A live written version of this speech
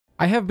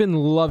I have been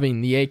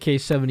loving the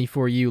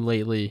AK-74U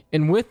lately,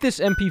 and with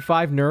this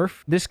MP5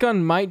 nerf, this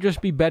gun might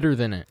just be better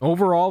than it.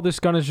 Overall, this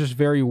gun is just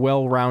very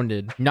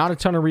well-rounded. Not a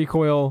ton of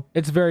recoil.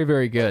 It's very,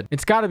 very good.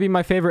 It's got to be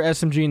my favorite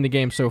SMG in the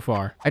game so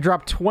far. I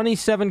dropped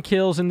 27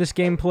 kills in this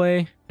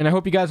gameplay, and I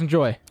hope you guys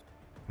enjoy.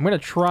 I'm going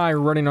to try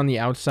running on the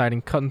outside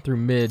and cutting through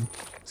mid.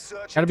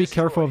 Gotta be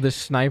careful of this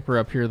sniper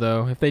up here,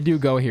 though. If they do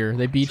go here,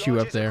 they beat you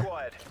up there.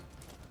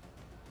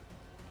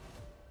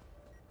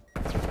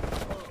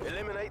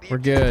 We're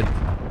good.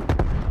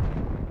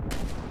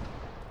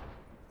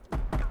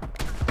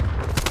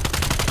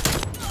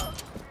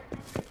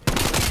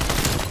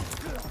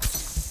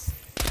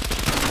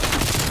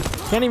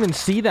 Can't even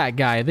see that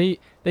guy.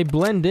 They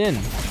blend in.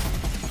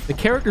 The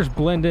characters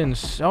blend in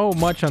so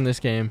much on this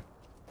game.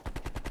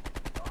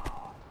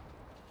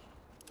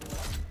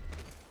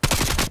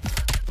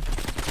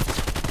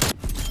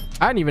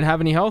 I didn't even have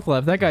any health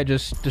left. That guy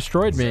just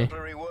destroyed me.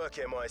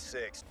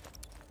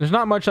 There's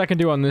not much I can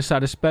do on this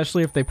side,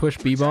 especially if they push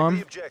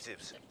B-bomb.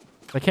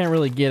 I can't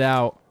really get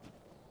out.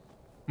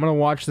 I'm gonna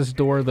watch this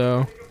door,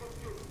 though.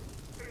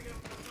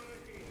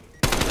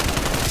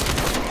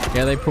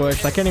 Yeah, they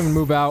pushed. I can't even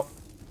move out.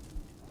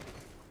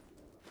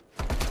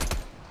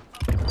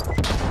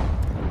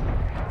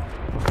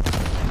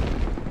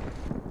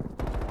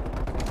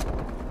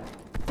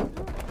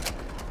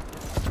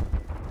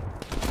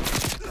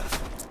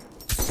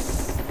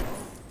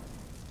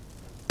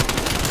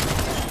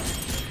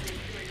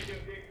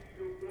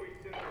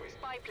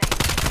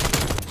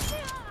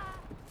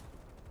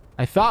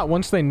 I thought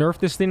once they nerfed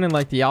this thing in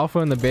like the alpha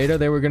and the beta,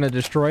 they were going to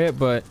destroy it,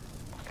 but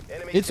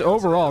it's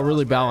overall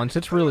really balanced.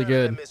 It's really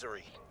good.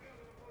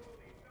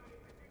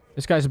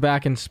 This guy's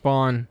back in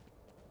spawn.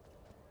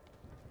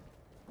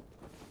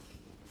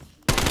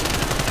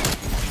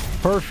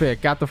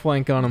 Perfect. Got the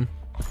flank on him.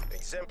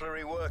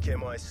 Exemplary work,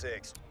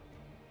 MI6.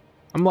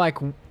 I'm like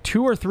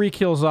 2 or 3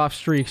 kills off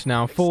streaks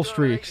now. Full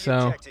streaks,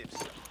 so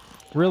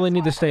really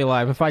need to stay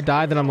alive. If I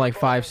die, then I'm like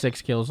 5,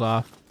 6 kills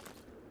off.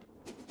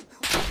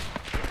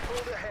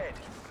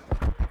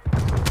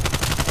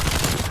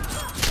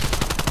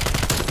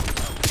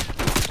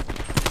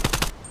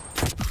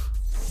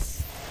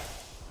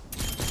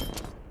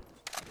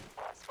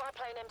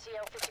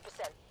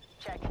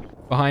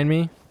 Behind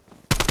me.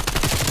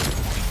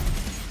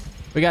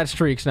 We got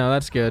streaks now.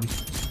 That's good.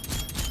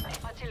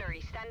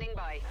 Artillery standing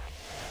by.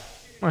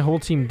 My whole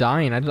team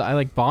dying. I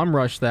like bomb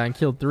rushed that and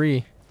killed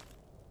 3.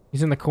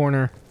 He's in the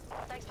corner.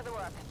 Thanks for the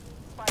work.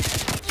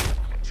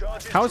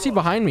 How is he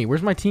behind me?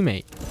 Where's my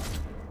teammate?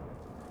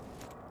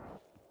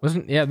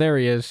 Yeah, there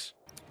he is.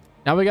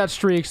 Now we got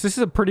streaks. This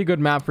is a pretty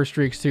good map for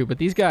streaks too, but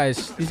these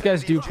guys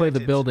do play the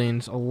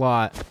buildings a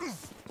lot.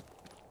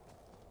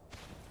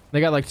 They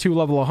got like 2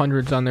 level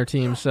 100s on their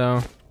team,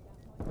 so.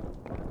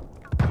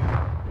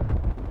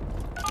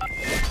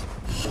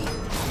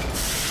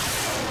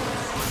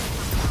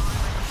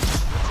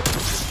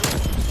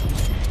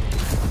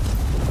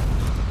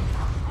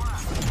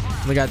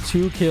 They got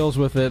 2 kills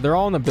with it. They're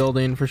all in the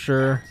building for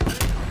sure.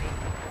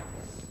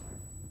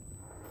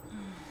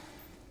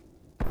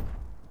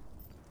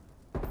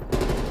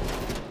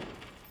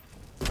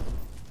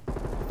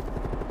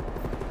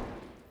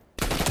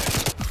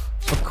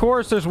 Of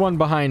course there's one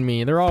behind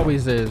me. There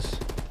always is.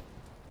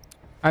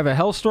 I have a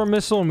Hellstorm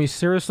missile and we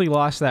seriously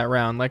lost that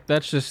round. Like,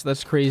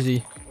 that's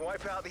crazy.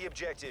 Wipe out the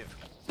objective.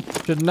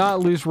 Should not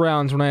lose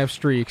rounds when I have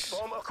streaks.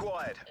 Bomb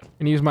acquired.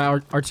 And use my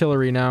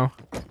artillery now.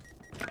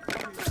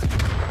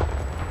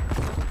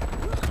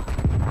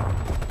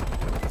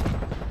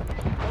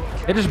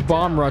 They just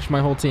bomb rushed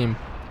my whole team.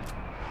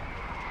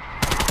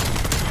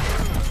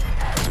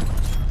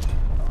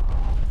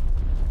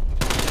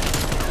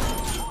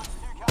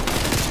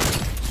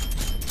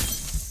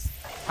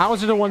 How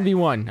is it a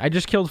 1v1? I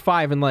just killed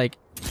 5 in like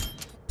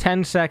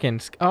 10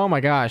 seconds. Oh my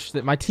gosh,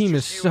 my team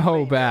is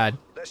so bad.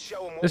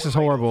 This is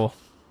horrible.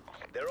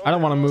 I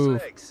don't want to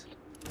move.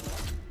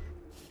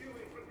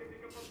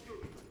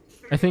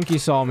 I think he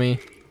saw me.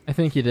 I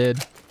think he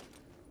did.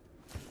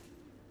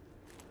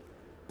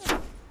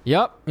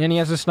 Yep, and he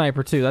has a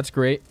sniper too. That's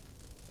great.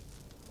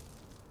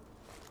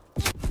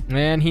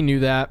 Man, he knew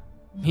that.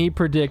 He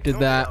predicted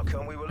that.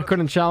 I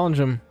couldn't challenge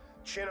him.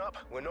 Chin up.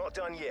 We're not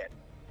done yet.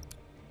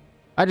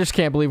 I just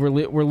can't believe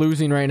we're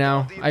losing right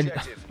now. I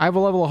have a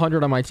level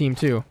 100 on my team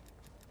too.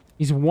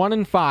 He's 1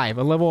 in 5,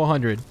 a level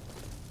 100.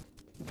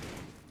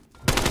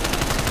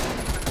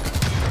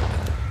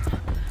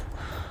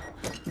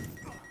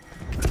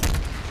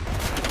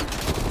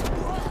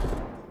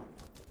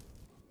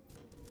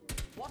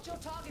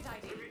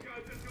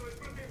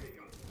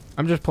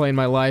 I'm just playing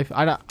my life.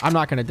 I'm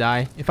not gonna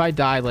die. If I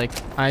die, like,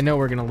 I know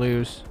we're gonna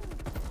lose.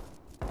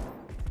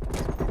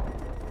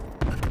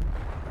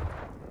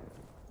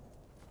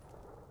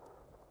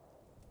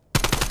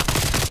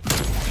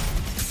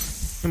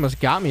 He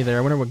almost got me there.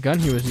 I wonder what gun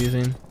he was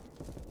using.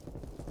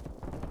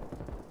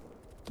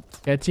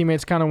 Yeah,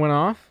 teammates kind of went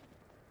off.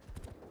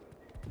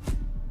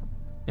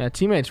 Yeah,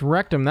 teammates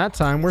wrecked him that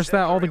time. Where's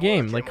that all the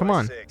game? Like, come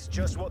on.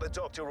 Just what the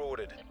doctor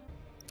ordered.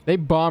 They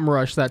bomb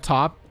rushed that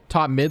top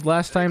top mid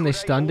last time. They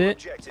stunned it.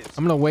 Objectives.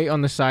 I'm gonna wait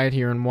on the side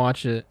here and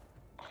watch it.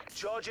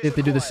 Charges See if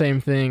they do the acquired.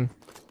 same thing.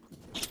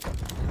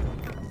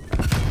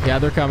 Yeah,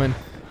 they're coming.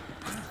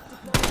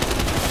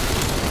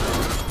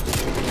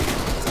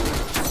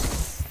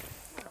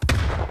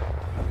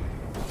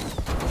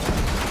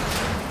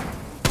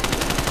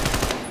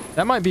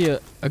 That might be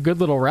a good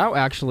little route,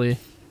 actually.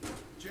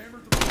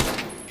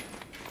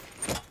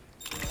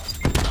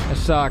 I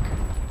suck.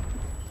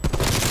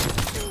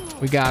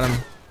 We got him.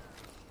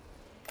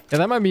 Yeah,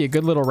 that might be a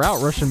good little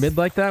route, rushing mid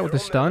like that with the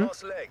They're on stun. their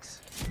last legs.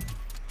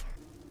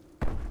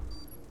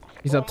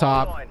 He's up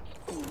Bomb top. online.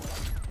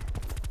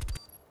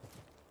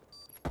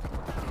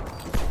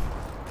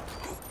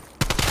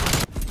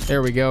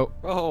 There we go.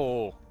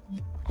 Oh.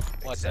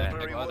 What the heck?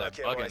 Exemplary Oh, work,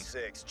 they're bugging.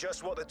 MI6.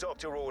 Just what the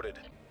doctor ordered.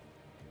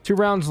 2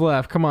 rounds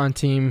left. Come on,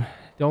 team.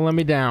 Don't let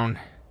me down.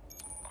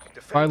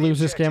 If I Defend the lose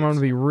this game, I'm going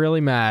to be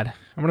really mad.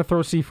 I'm going to throw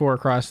C4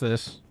 across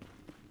this.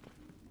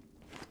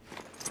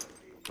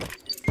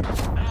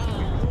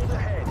 Hold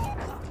ahead.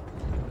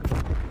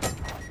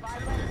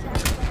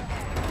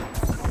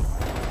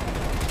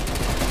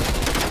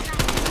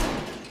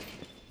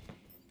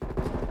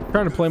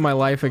 Trying to play my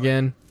life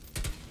again.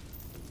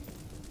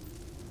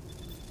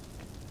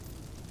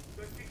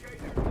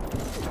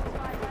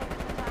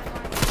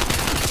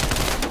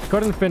 Go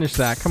ahead and finish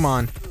that. Come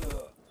on.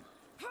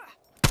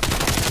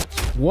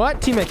 What?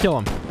 Teammate, kill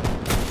him.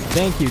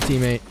 Thank you,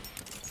 teammate.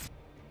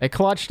 They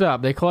clutched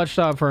up. They clutched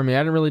up for me. I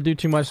didn't really do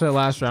too much that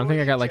last round. I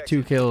think I got like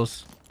 2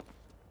 kills.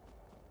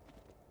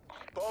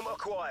 Bomb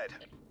acquired.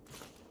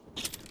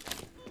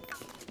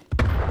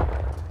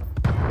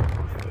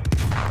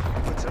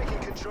 We're taking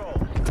control.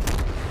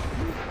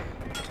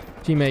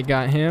 Teammate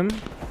got him.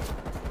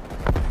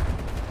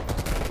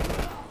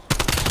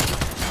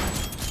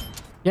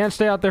 Can't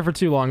stay out there for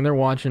too long. They're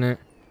watching it.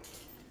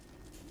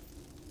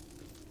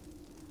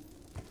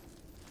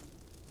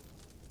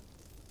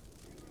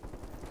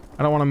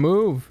 I don't want to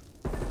move.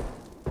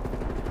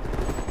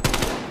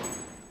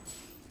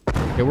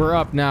 Okay, we're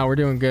up now. We're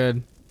doing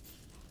good.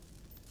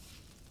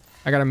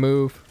 I gotta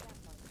move.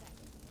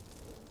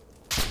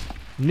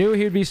 Knew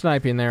he'd be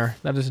sniping there.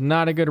 That is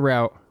not a good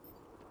route.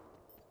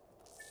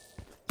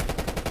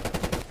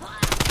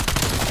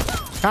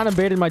 Kind of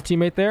baited my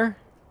teammate there.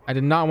 I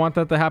did not want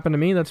that to happen to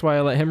me. That's why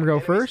I let him go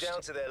Enemies first.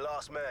 down to their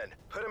last man.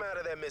 Put them out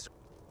of their misery.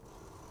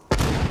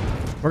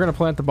 We're gonna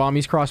plant the bomb.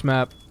 He's cross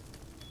map.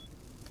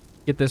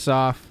 Get this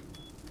off.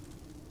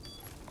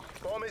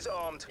 Bomb is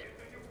armed.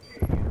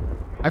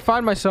 I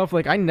find myself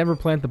like I never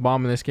plant the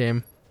bomb in this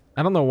game.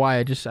 I don't know why.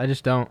 I just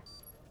don't.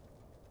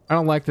 I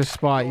don't like this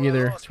spot You're our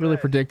either. last It's really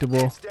man. predictable.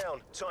 Heads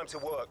down. Time to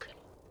work.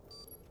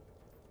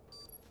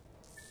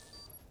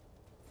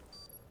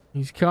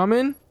 He's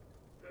coming.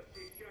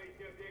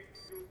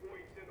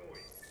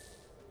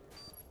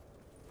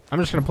 I'm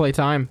just gonna play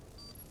time.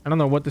 I don't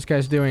know what this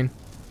guy's doing.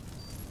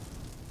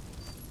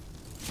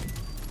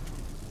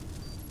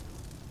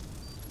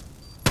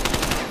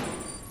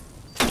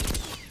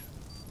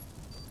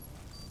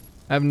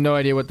 I have no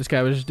idea what this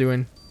guy was just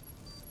doing.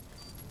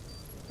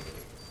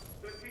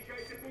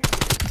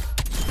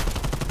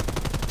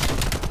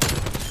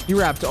 He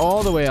wrapped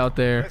all the way out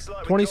there. Looks like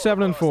we got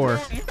 27 and the 4.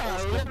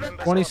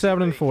 bastards.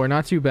 27 and 4.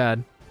 Not too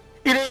bad.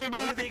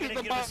 Are they gonna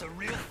give us a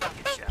real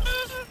fucking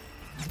challenge?